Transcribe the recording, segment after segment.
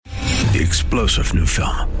The explosive new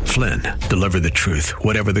film, Flynn, Deliver the Truth,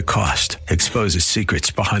 Whatever the Cost, exposes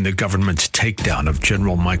secrets behind the government's takedown of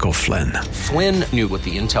General Michael Flynn. Flynn knew what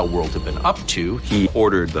the intel world had been up to. He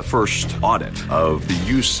ordered the first audit of the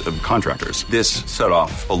use of contractors. This set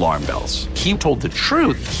off alarm bells. He told the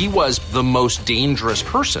truth. He was the most dangerous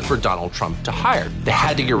person for Donald Trump to hire. They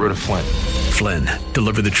had to get rid of Flynn. Flynn,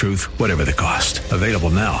 Deliver the Truth, Whatever the Cost. Available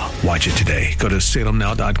now. Watch it today. Go to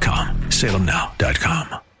salemnow.com.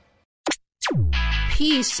 salemnow.com.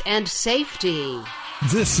 Peace and safety.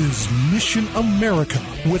 This is Mission America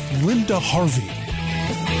with Linda Harvey.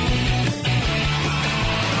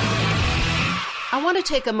 I want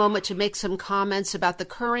to take a moment to make some comments about the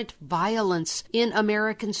current violence in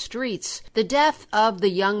American streets. The death of the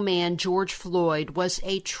young man George Floyd was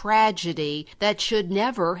a tragedy that should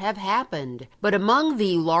never have happened. But among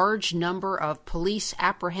the large number of police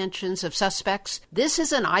apprehensions of suspects, this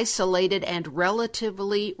is an isolated and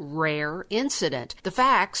relatively rare incident. The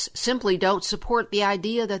facts simply don't support the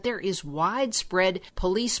idea that there is widespread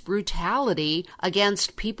police brutality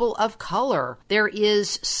against people of color. There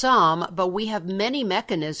is some, but we have many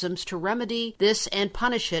mechanisms to remedy this and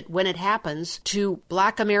punish it when it happens to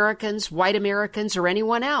Black Americans, white Americans, or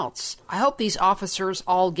anyone else. I hope these officers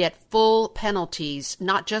all get full penalties,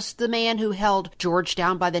 not just the man who held George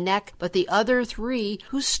down by the neck, but the other three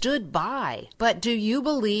who stood by. But do you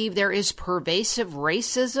believe there is pervasive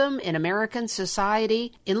racism in American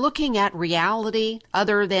society? In looking at reality,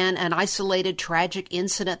 other than an isolated tragic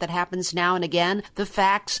incident that happens now and again, the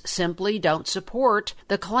facts simply don't support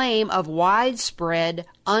the claim of widespread,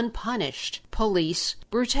 unpunished police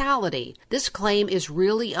brutality. This claim is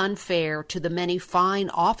really unfair to the many fine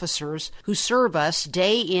officers who serve us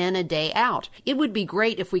day in and day out. It would be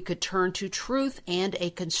great if we could turn to truth and a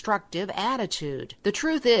constructive attitude. The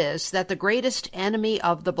truth is that the greatest enemy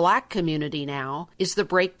of the Black community now is the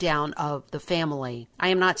breakdown of the family. I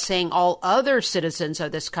am not saying all other citizens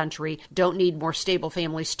of this country don't need more stable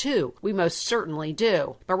families too. We most certainly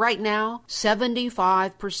do. But right now,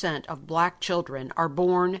 75% of Black children are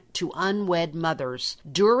born to unwed mothers.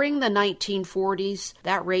 During the 1940s,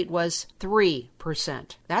 that rate was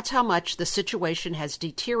 3%. That's how much the situation has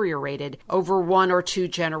deteriorated over 1 or 2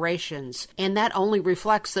 generations. And that only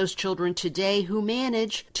reflects those children today who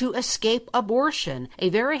manage to escape abortion. A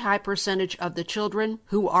very high percentage of the children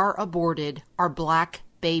who are aborted are Black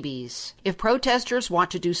babies. If protesters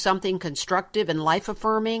want to do something constructive and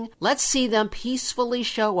life-affirming, let's see them peacefully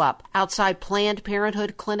show up outside Planned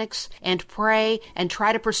Parenthood clinics and pray and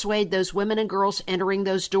try to persuade those women and girls entering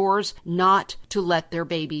those doors not to let their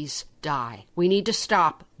babies die. We need to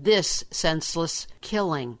stop this senseless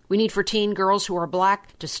killing. We need for teen girls who are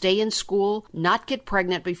Black to stay in school, not get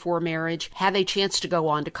pregnant before marriage, have a chance to go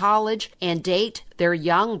on to college, and date their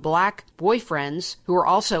young Black boyfriends who are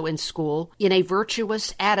also in school in a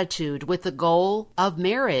virtuous attitude with the goal of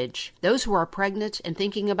marriage. Those who are pregnant and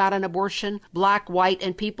thinking about an abortion, Black, white,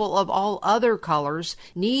 and people of all other colors,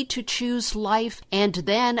 need to choose life and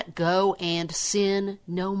then go and sin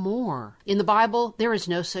no more. In the Bible, there is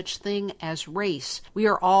no such thing as race. We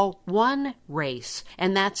are all one race,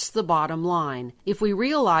 and that's the bottom line. If we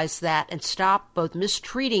realize that and stop both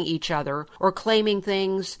mistreating each other or claiming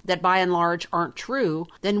things that by and large aren't true,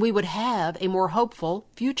 then we would have a more hopeful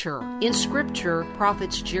future. In Scripture,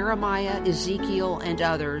 prophets Jeremiah, Ezekiel, and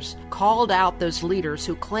others called out those leaders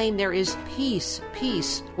who claim there is peace,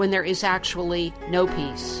 when there is actually no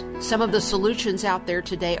peace. Some of the solutions out there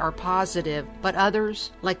today are positive, but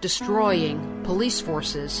others, like destroying police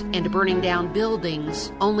forces and burning down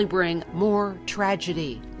buildings, only bring more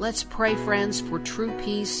tragedy. Let's pray, friends, for true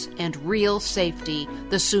peace and real safety.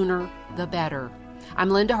 The sooner, the better. I'm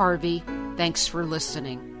Linda Harvey. Thanks for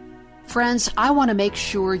listening. Friends, I want to make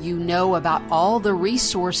sure you know about all the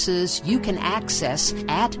resources you can access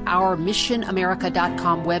at our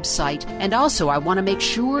missionamerica.com website. And also, I want to make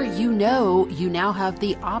sure you know you now have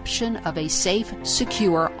the option of a safe,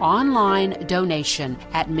 secure online donation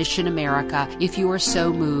at Mission America if you are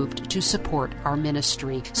so moved to support our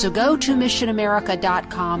ministry. So go to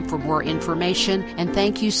missionamerica.com for more information, and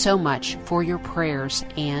thank you so much for your prayers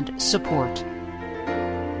and support.